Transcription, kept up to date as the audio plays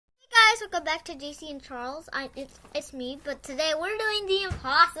welcome back to JC and Charles. It's me, but today we're doing the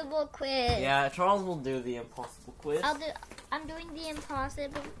impossible quiz. Yeah, Charles will do the impossible quiz. I'm doing the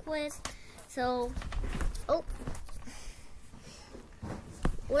impossible quiz. So,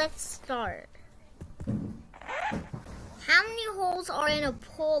 let's start. How many holes are in a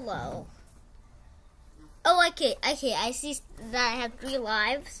polo? Oh, okay. I see that I have 3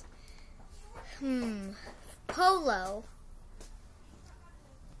 lives. Polo.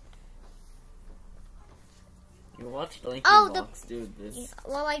 You watched Linkin Box do this.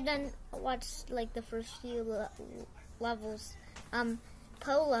 Well, I watched like the first few levels.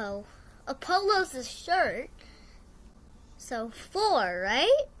 Polo. A polo's a shirt. So 4,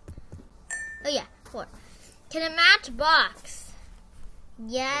 right? Oh yeah, 4. Can it match box?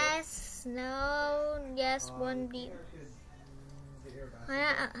 Yes, no, yes, 1B.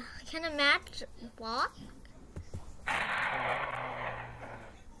 Can it match block?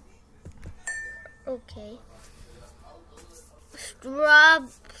 Okay.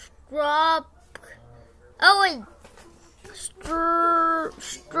 Oh wait.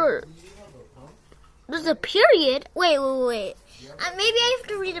 There's a period. Wait. Maybe I have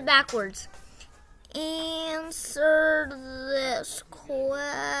to read it backwards. Answer this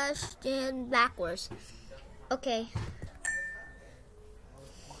question backwards. Okay.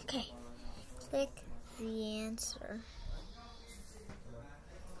 Click the answer.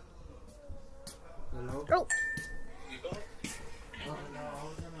 Hello? Oh.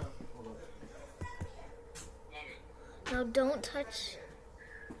 No, don't touch.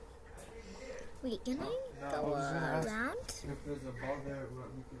 Wait, can I go around? If there's a ball there, what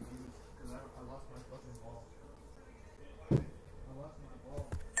we can use, because I lost my fucking ball.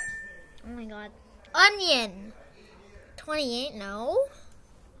 Oh my god. Onion. 28, no.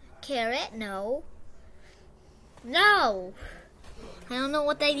 Carrot, no. No. I don't know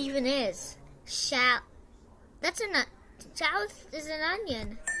what that even is. Shallot is an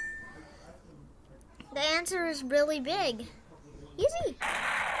onion. The answer is really big. Easy.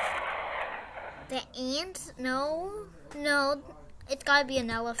 The ant? No, it's gotta be an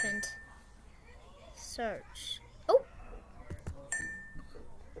elephant. Search. Oh.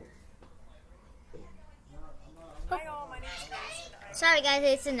 Sorry guys,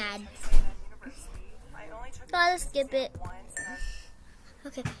 it's an ad. Gotta skip it.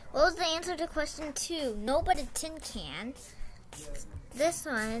 Okay, what was the answer to question 2? No, but a tin can. This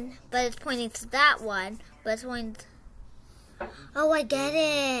one, but it's pointing to that one, but it's pointing to... Oh, I get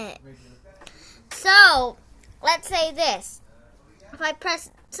it. So, let's say this. If I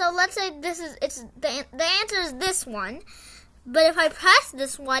press, so let's say this is, the answer is this one, but if I press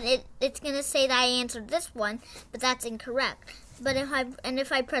this one, it's gonna say that I answered this one, but that's incorrect. But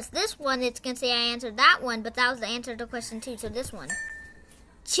if I press this one, it's gonna say I answered that one, but that was the answer to question 2, so this one.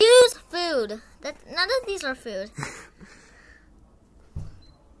 Choose food. None of these are food.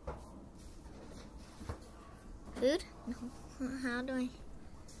 Food? No. How do I?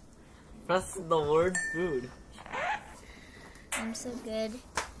 Press the word food. I'm so good.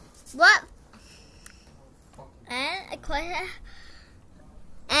 What? N.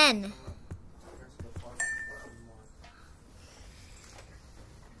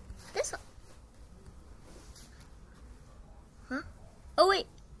 This one. Huh? Oh wait.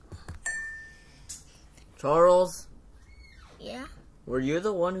 Charles? Yeah? Were you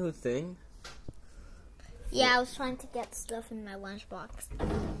the one who thing? Yeah, I was trying to get stuff in my lunchbox.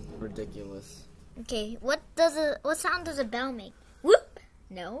 Ridiculous. Okay, what sound does a bell make? Whoop!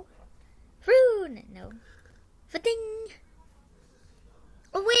 No. Fruit! No. Fa-ding!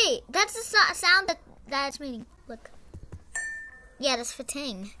 Oh wait, that's the sound that's making. Look. Yeah, that's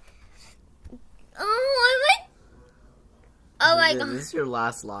fa-ting. Oh my god. This is your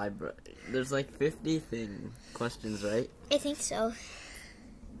last live, bro. There's like 50 questions, right? I think so.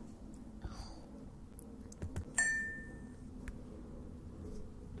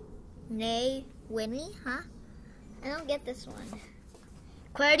 Nay, Winnie, huh? I don't get this one.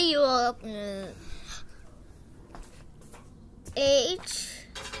 Where do you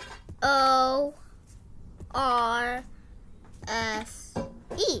H-O-R-S-E.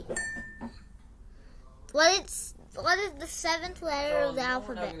 What is the 7th letter of the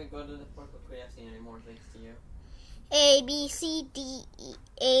alphabet? I'm not going to go to the Porco Crazy anymore, thanks to you. A B C D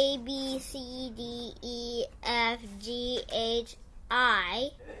E F G H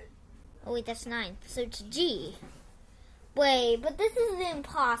I. Oh wait, that's 9. So it's G. Wait, but this is the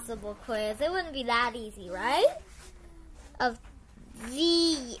impossible quiz. It wouldn't be that easy, right? Of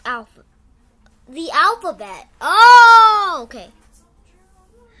the alphabet. Oh, okay.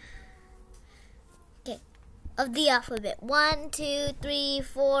 of the alphabet. 1, 2, 3,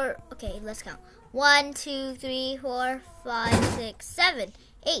 4. Okay, let's count. 1, 2, 3, 4, 5, 6, 7,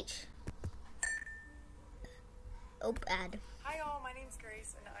 8. Oh, add. Hi all, my name's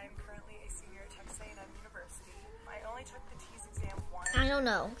Grace and I'm currently a senior at Texas A&M University. I only took the TEAS exam once. I don't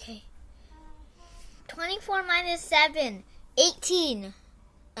know. Okay. 24 minus 7. 18.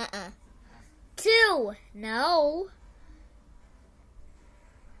 2. No.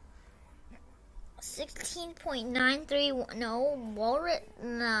 16.93. No. Walrus.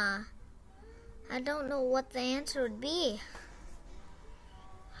 Nah. I don't know what the answer would be.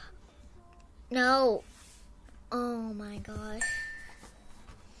 No. Oh my gosh.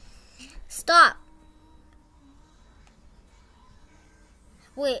 Stop.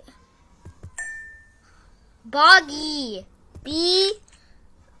 Wait. Boggy. B-O-G-G.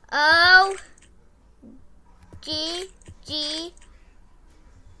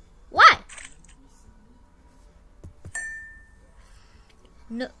 What?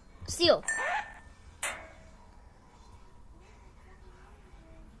 No. Seal.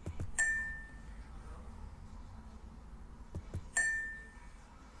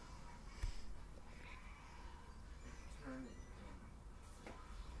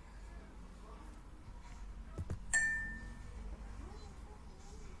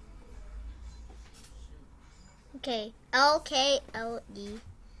 Okay, L-K-L-E.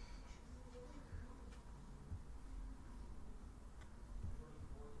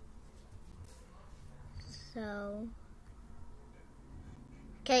 So,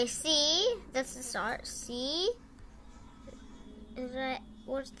 okay, C, that's the start. C, is that,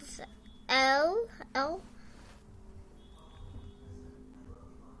 what's this? L.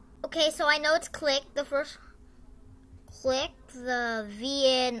 Okay, so I know it's click. The first, click the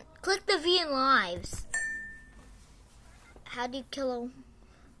V in lives. How do you kill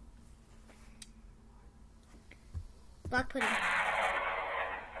a black pudding?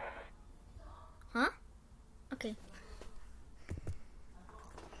 Huh? Okay.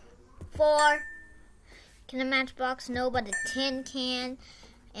 4. Can a matchbox? No, but a tin can.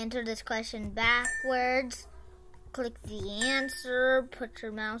 Enter this question backwards. Click the answer. Put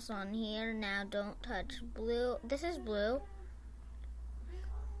your mouse on here. Now don't touch blue. This is blue.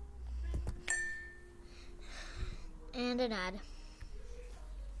 And an ad.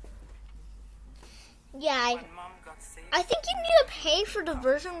 Yeah, I think you need to pay for the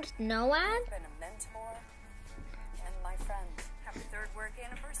version with no ad. Been a mentor and my friend. Happy 3rd work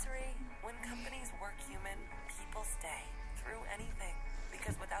anniversary. When companies work human, people stay through anything.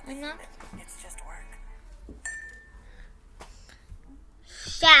 Because without the human, it's just work.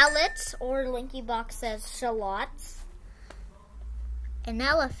 Shallots, or Linky Box says shallots. An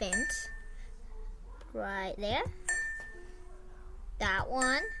elephant. Right there. That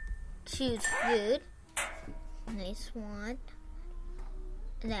one. Choose food. Nice one.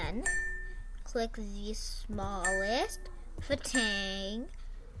 And then click the smallest. Fatang.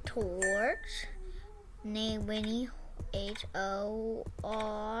 Torch. Name Winnie. H-O-R-S-E.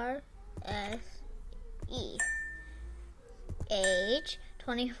 Age.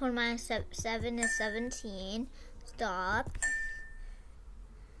 24 minus 7 is 17. Stop.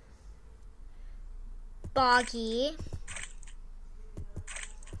 Boggy.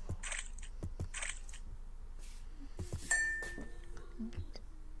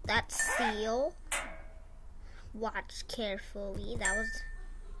 That's seal. Watch carefully. That was...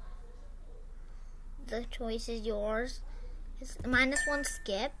 The choice is yours. It's -1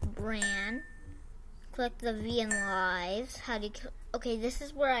 skip. Bran. Click the V in lives. How do you... Okay, this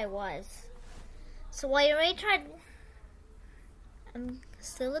is where I was. So I already tried...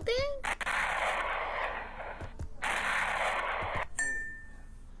 syllabing?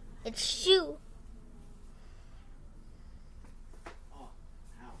 It's shoe.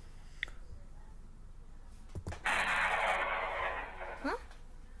 Huh?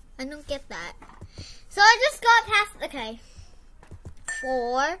 I don't get that. So I just got past... Okay.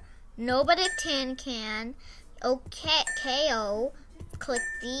 4. Nobody tin can. Okay, KO. Click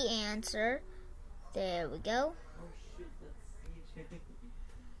the answer. There we go.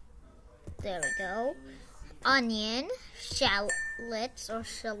 There we go. Onion, shallots or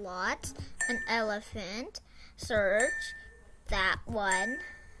shallots, an elephant. Search that one.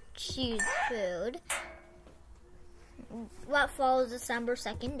 Choose food. What follows December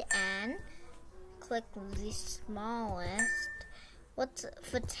 2nd? N. Click the smallest. What's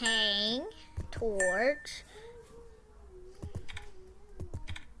Fatang? Torch.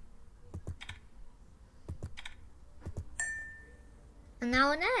 And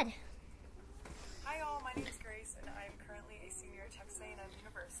now an ad. Hi all, my name is Grace and I'm currently a senior at Texas A&M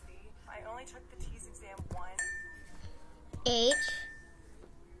University. I only took the TEAS exam once H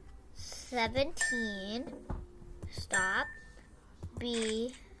 17. Stop.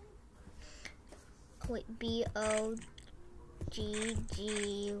 B O G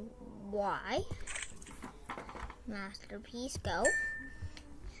G Y. Masterpiece. Go.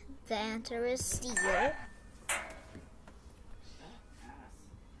 The answer is seal.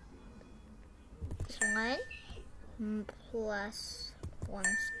 This one plus 1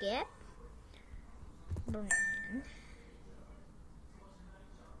 skip. Brand.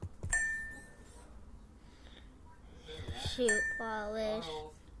 Shoe polish.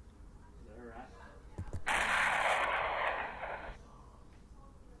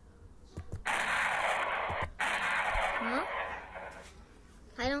 Huh?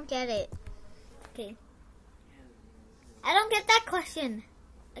 I don't get it. Okay. I don't get that question.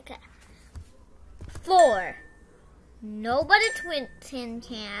 Okay. 4. Nobody tin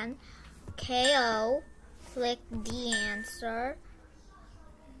can. KO. Click the answer.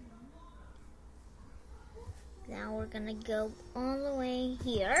 Now we're gonna go all the way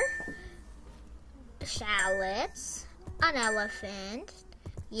here. Shallots. An elephant.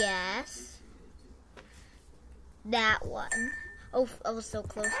 Yes. That one. Oh, I was so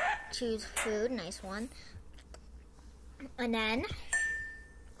close. Choose food. Nice one. And then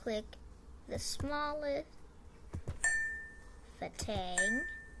click the smallest. Fatang.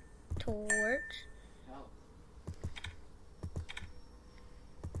 Torch.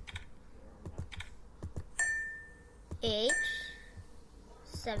 H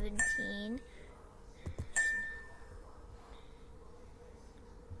 17.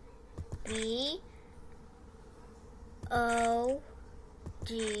 B O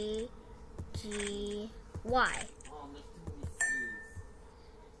G G Y.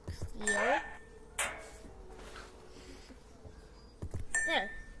 Seal. There.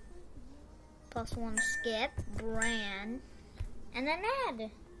 Plus 1 skip. Brand. And then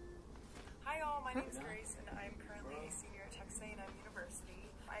add. Hi all, my name is Grace and I'm currently a senior at Texas A&M University.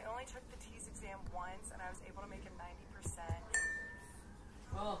 I only took the TEAS exam once and I was able to make a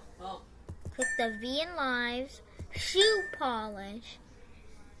 90%. Click the V in lives. Shoe polish.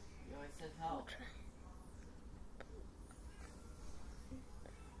 You always said help.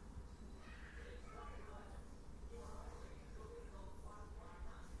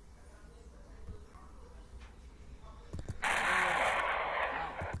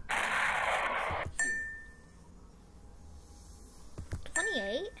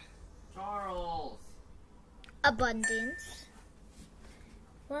 Charles. Abundance.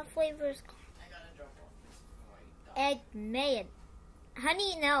 What flavor is egg mayo?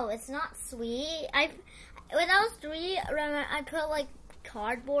 Honey, no, it's not sweet. When I was 3, I put like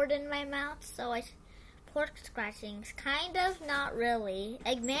cardboard in my mouth, so pork scratchings, kind of, not really.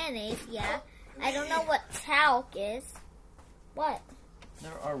 Egg mayonnaise, yeah. I don't know what talc is. What?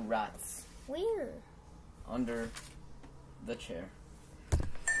 There are rats Where? under the chair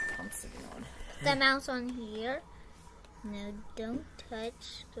I'm sitting on. The mouse on here. No, don't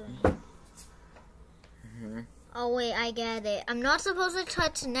touch screen. Oh wait, I get it. I'm not supposed to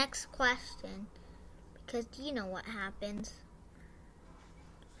touch the next question because you know what happens.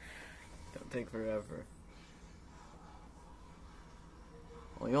 Don't take forever.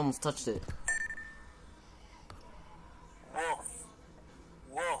 Oh, you almost touched it. Wolf.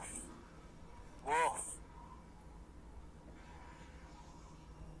 Wolf. Wolf.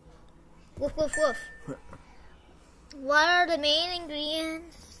 Woof woof woof. What are the main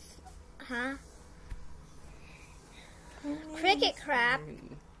ingredients? Huh? Cricket crap.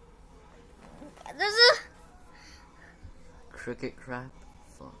 There's a Cricket crap?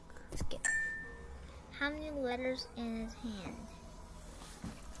 Fuck. skip. How many letters in his hand?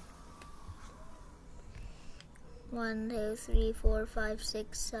 1, 2, 3, 4, 5,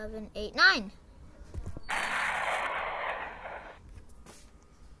 6, 7, 8, 9.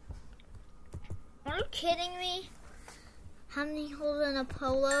 Are you kidding me? How many holes in a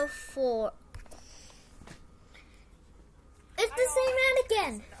polo? 4. It's the same hand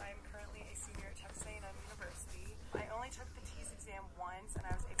again. I'm currently a senior at Texas A&M University. I only took the TEAS exam once and I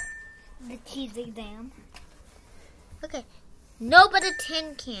was able The cheese exam. Okay. No, but a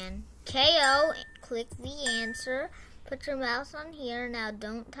tin can. KO. Click the answer. Put your mouse on here. Now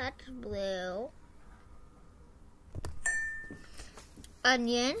don't touch blue.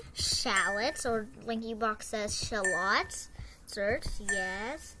 Onion. Shallots. Or Linky Box says shallots. Search.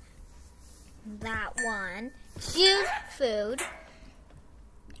 Yes. That one. Choose food.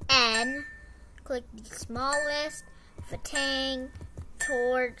 N. Click the smallest. Fatang.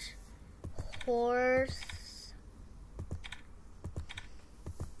 Torch. Horse.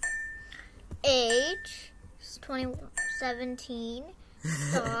 H. 21 17.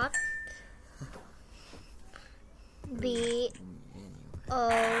 Stop. B. O.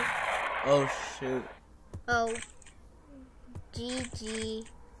 Oh shoot. O. G. G.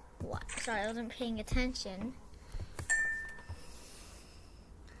 What? Sorry, I wasn't paying attention.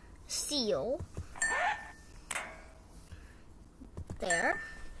 Seal. There.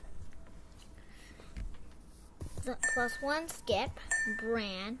 The +1 skip.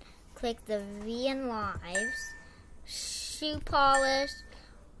 Brand. Click the V in lives. Shoe polish.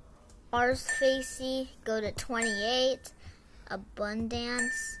 R's Facey. Go to 28.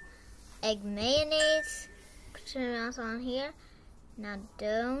 Abundance. Egg mayonnaise. Put your mouse on here. Now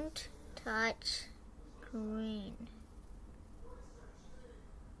don't touch green.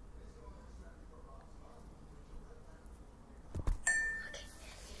 Okay.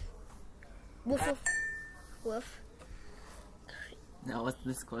 Woof woof woof. Now what's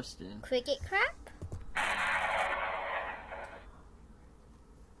this question? Cricket crap?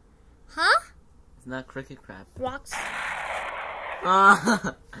 Huh? It's not cricket crap. Rocks.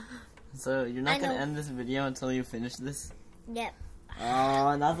 So you're not I gonna know. end this video until you finish this? Yep.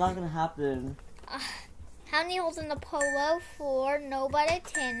 Oh, that's not gonna happen. How many holes in the polo? 4. No but a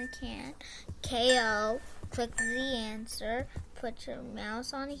tin can. KO. Click the answer. Put your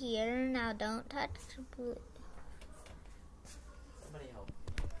mouse on here. Now don't touch the blue. Somebody help.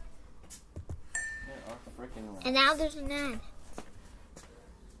 There are freaking And now there's an ad.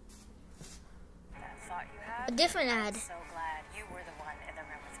 Thought you had? A different ad. So glad you were the one in the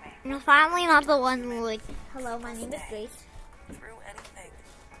room with me. And finally not the one who like, hello, my name is Grace. Through anything.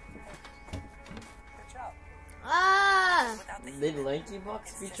 Good job. Ah! Without the Did Lanky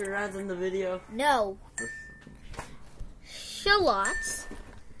Box feature ads in the video? No. Shallots.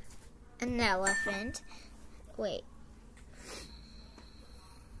 An elephant. Wait.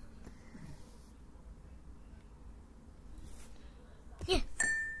 Yeah.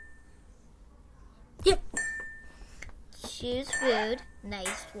 Yeah. Choose food.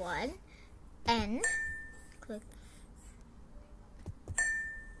 Nice one. N. Click.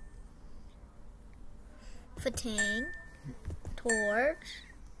 Fatang. Torch.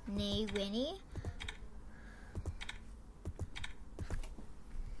 Nay Winnie.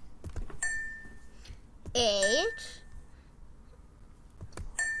 Age.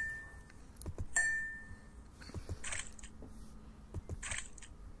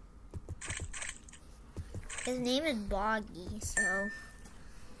 His name is Boggy, so.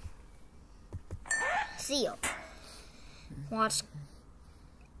 Seal. Watch.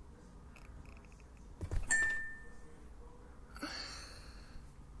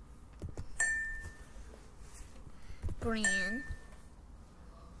 Brand.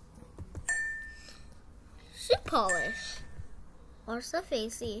 Shoe polish. Orsa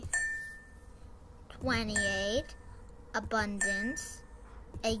Facey. 28. Abundance.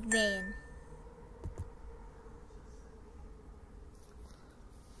 Egg mayon.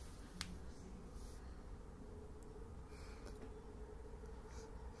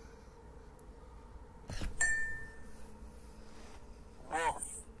 Wolf.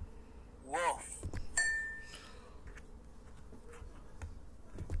 Wolf.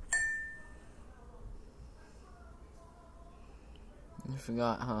 You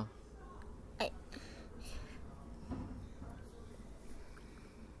forgot, huh?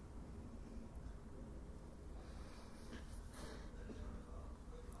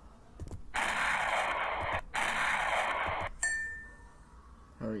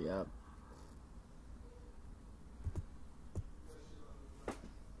 Hurry up.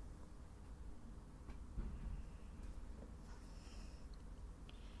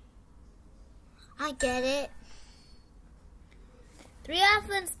 I get it. 3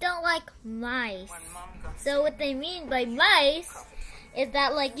 elephants don't like mice. When mom goes So what they mean by mice is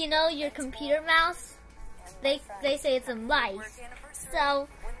that, like, you know, your computer mouse, they say it's a mice. work anniversary. So,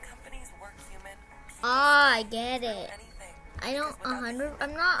 When companies work human, I get it. anything. I don't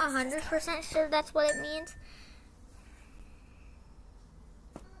I'm not 100% sure that's what it means.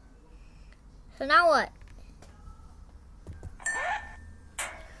 So now what?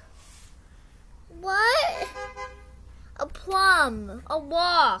 What? A plum, a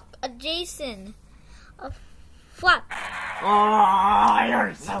walk, a Jason, a flap. Oh,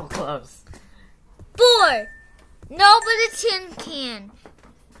 you're so close. 4. No, but a tin can.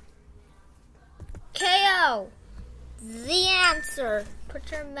 KO. The answer.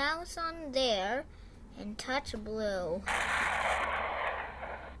 Put your mouse on there and touch blue.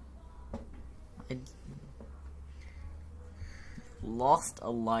 I lost a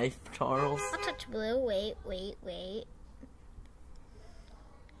life, Charles. I'll touch blue. Wait.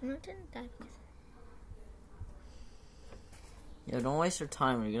 No, it didn't die. Yeah, don't waste your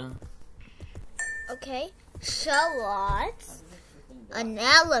time. We're gonna. Okay. Shallots. An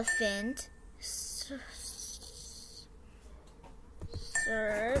elephant.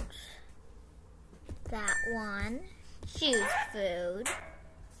 Search. That one. Choose food.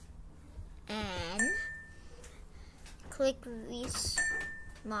 And click the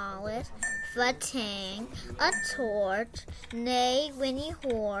smallest. Fatang. A torch. Nay, Winnie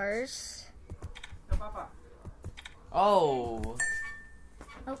horse. Oh.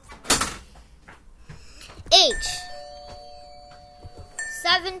 H.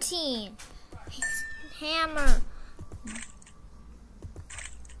 17. Hammer.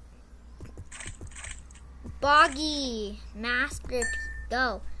 Boggy. Master.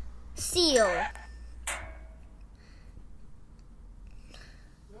 Go. Seal.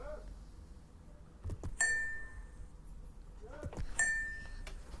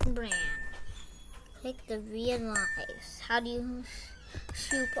 Brand. Click the realize. How do you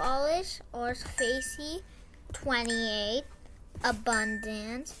shoe polish or facey? 28.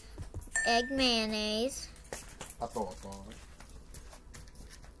 Abundance. Egg mayonnaise.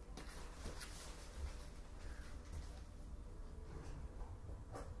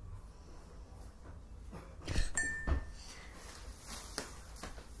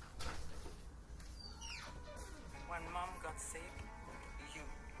 When Mom got sick, you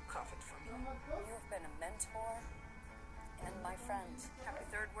covered for me. You've been a mentor and my friend. Happy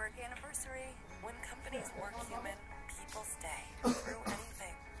third work anniversary. When companies work human, people stay through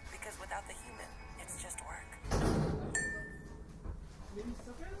anything. Because without the human, it's just work.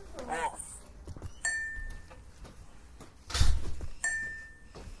 Wolf.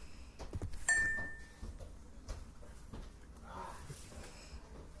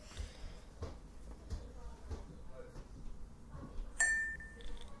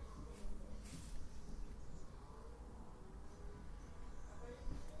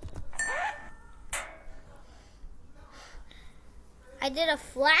 I did a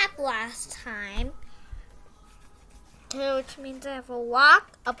flap last time, which means I have a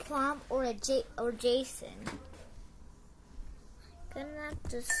walk, a plum, or a or Jason. Gonna have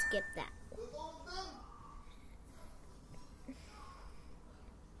to skip that.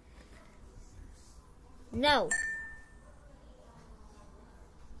 No.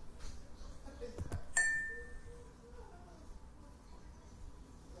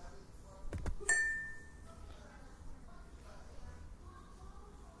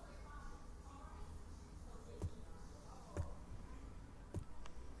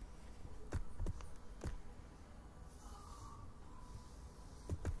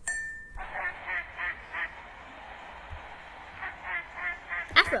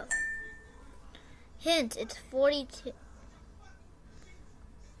 Afro. Hint, it's 42.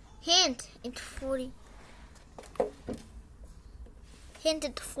 Hint, it's 40. Hint,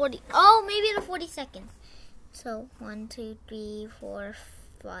 it's 40. Oh, maybe it's 42nd. So, 1, 2, 3, 4,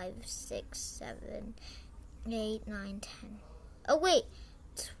 5, 6, 7, 8, 9, 10. Oh, wait.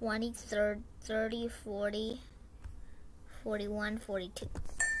 23rd, 30, 40, 41, 42.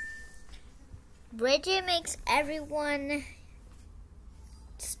 Bridget makes everyone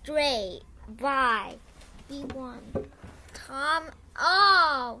straight. Bye. B1. Tom.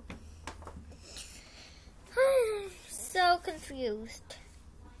 Oh. So confused.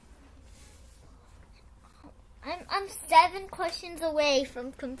 I'm 7 questions away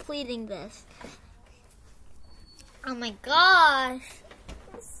from completing this. Oh my gosh.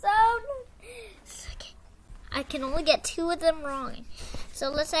 Okay. I can only get 2 of them wrong. So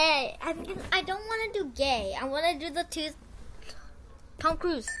let's say I don't want to do gay. I want to do the 2. Tom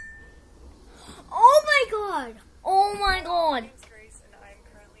Cruise. Oh my god. Oh my god. My name's Grace, and I'm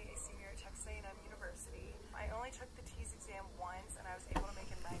currently a senior at Texas A&M University. I only took the TEAS exam once, and I was able to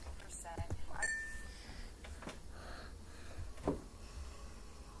make a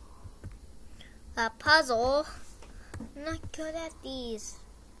 90%. A puzzle. I'm not good at these.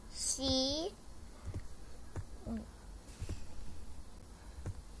 C.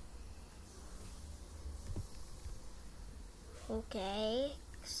 Okay.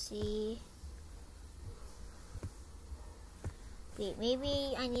 C. Wait,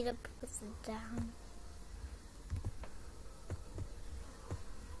 maybe I need to put it down.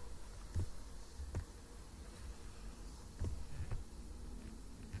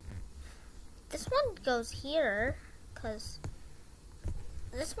 This one goes here, because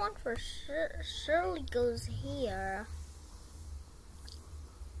this one for sure surely goes here.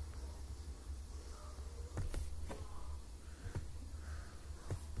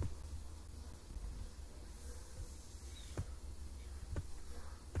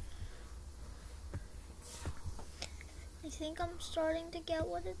 think I'm starting to get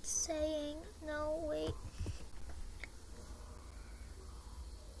what it's saying. No, wait.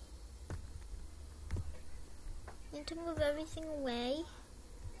 Need to move everything away.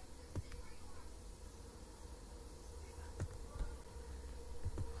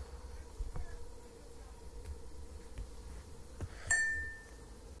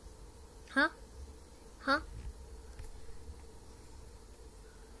 Huh? Huh?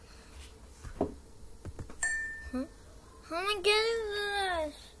 Huh? How am I getting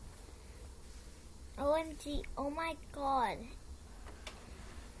this? OMG, oh my god.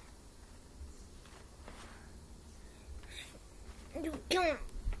 You don't.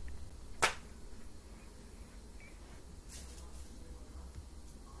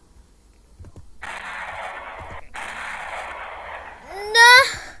 No.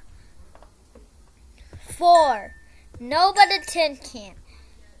 4. No, but a tin can.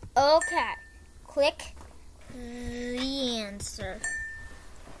 Okay. Click the answer.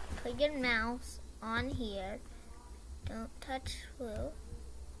 Put your mouse on here. Don't touch blue.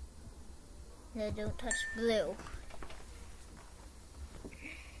 No, don't touch blue.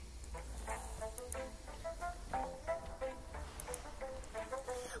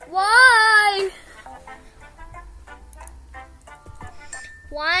 Why?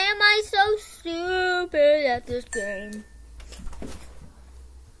 Why am I so stupid at this game?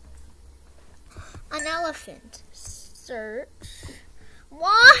 An elephant. Search.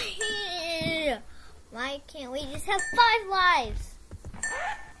 Why? Why can't we just have 5 lives?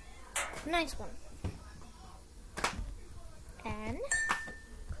 Nice one. And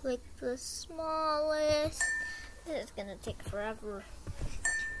click the smallest. This is gonna take forever.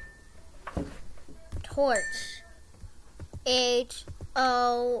 Torch. HORSE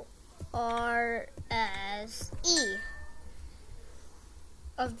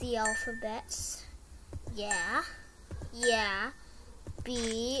of the alphabets. Yeah.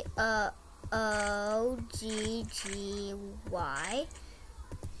 BOGGY.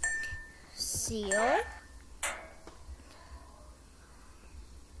 Seal.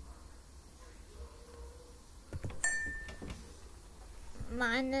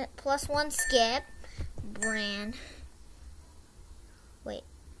 Mine +1 skip. Brand. Wait.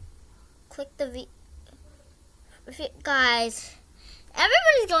 Click the V. Guys,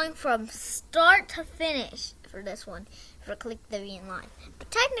 everybody's going from start to finish for this one. For click the V in line.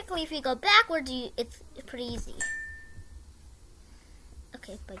 But technically, if you go backwards, it's pretty easy.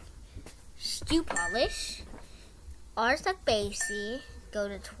 Okay, but stew polish. R's of basic. Go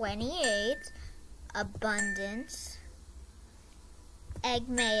to 28. Abundance. Egg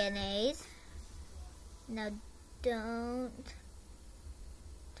mayonnaise. Now don't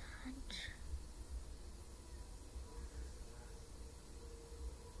touch.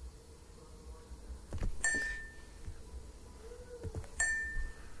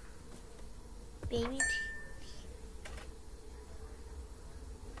 Baby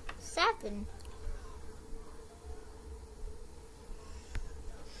 7.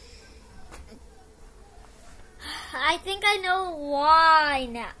 I think I know why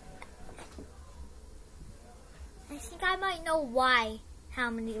now. I think I might know why. How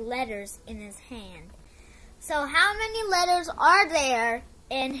many letters in his hand. So how many letters are there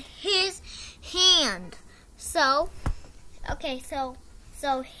in his hand? So, okay, so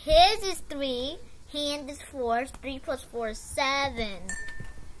his is 3, hand is 4, 3 plus 4 is 7.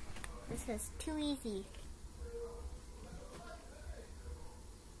 This is too easy.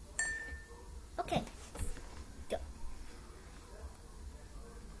 Okay, go.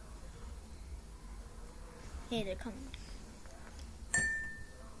 Hey, they're coming.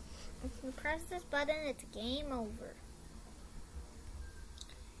 If you press this button, it's game over.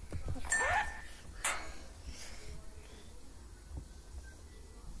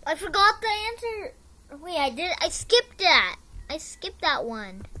 I forgot the answer. Wait, I skipped that. I skipped that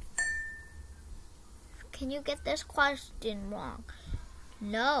one. Can you get this question wrong?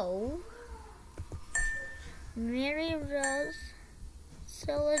 No. Mary Rose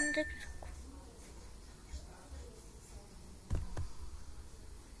cylinder.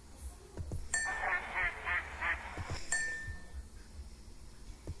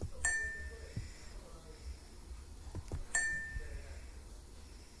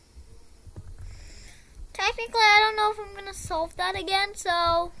 Technically, I don't know if I'm gonna solve that again,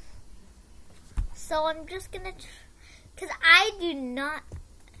 so I'm just gonna, cause I do not.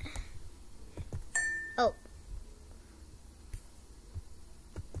 Oh.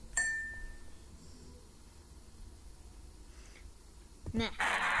 Meh.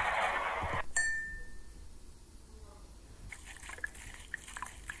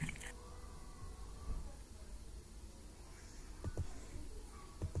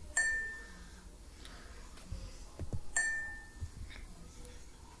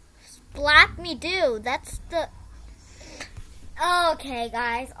 Splat Me Do. That's the... Okay,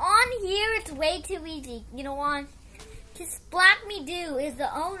 guys. On here, it's way too easy. You know why? Because Splat Me Do is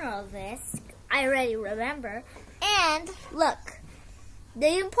the owner of this. I already remember. And, look.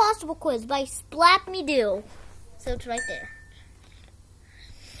 The Impossible Quiz by Splat Me Do. So it's right there.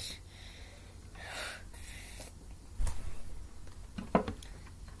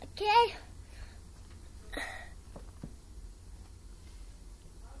 Okay.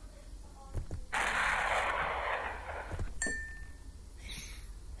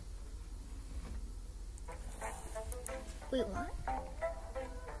 Wait, what?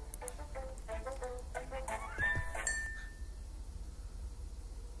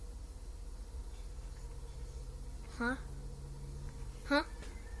 Huh? Huh?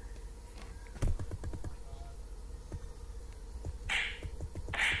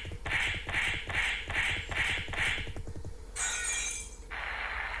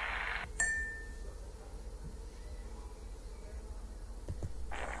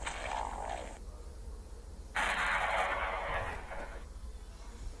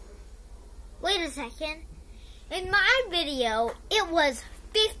 Wait a second. In my video, it was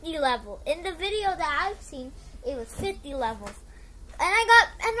 50 levels. In the video that I've seen, it was 50 levels.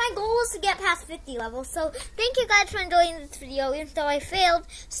 And my goal was to get past 50 levels. So thank you guys for enjoying this video. Even though I failed,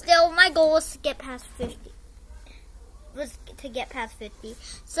 still my goal was to get past 50.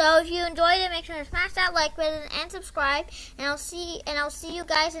 So if you enjoyed it, make sure to smash that like button and subscribe. And I'll see you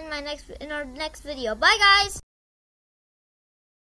guys in our next video. Bye guys.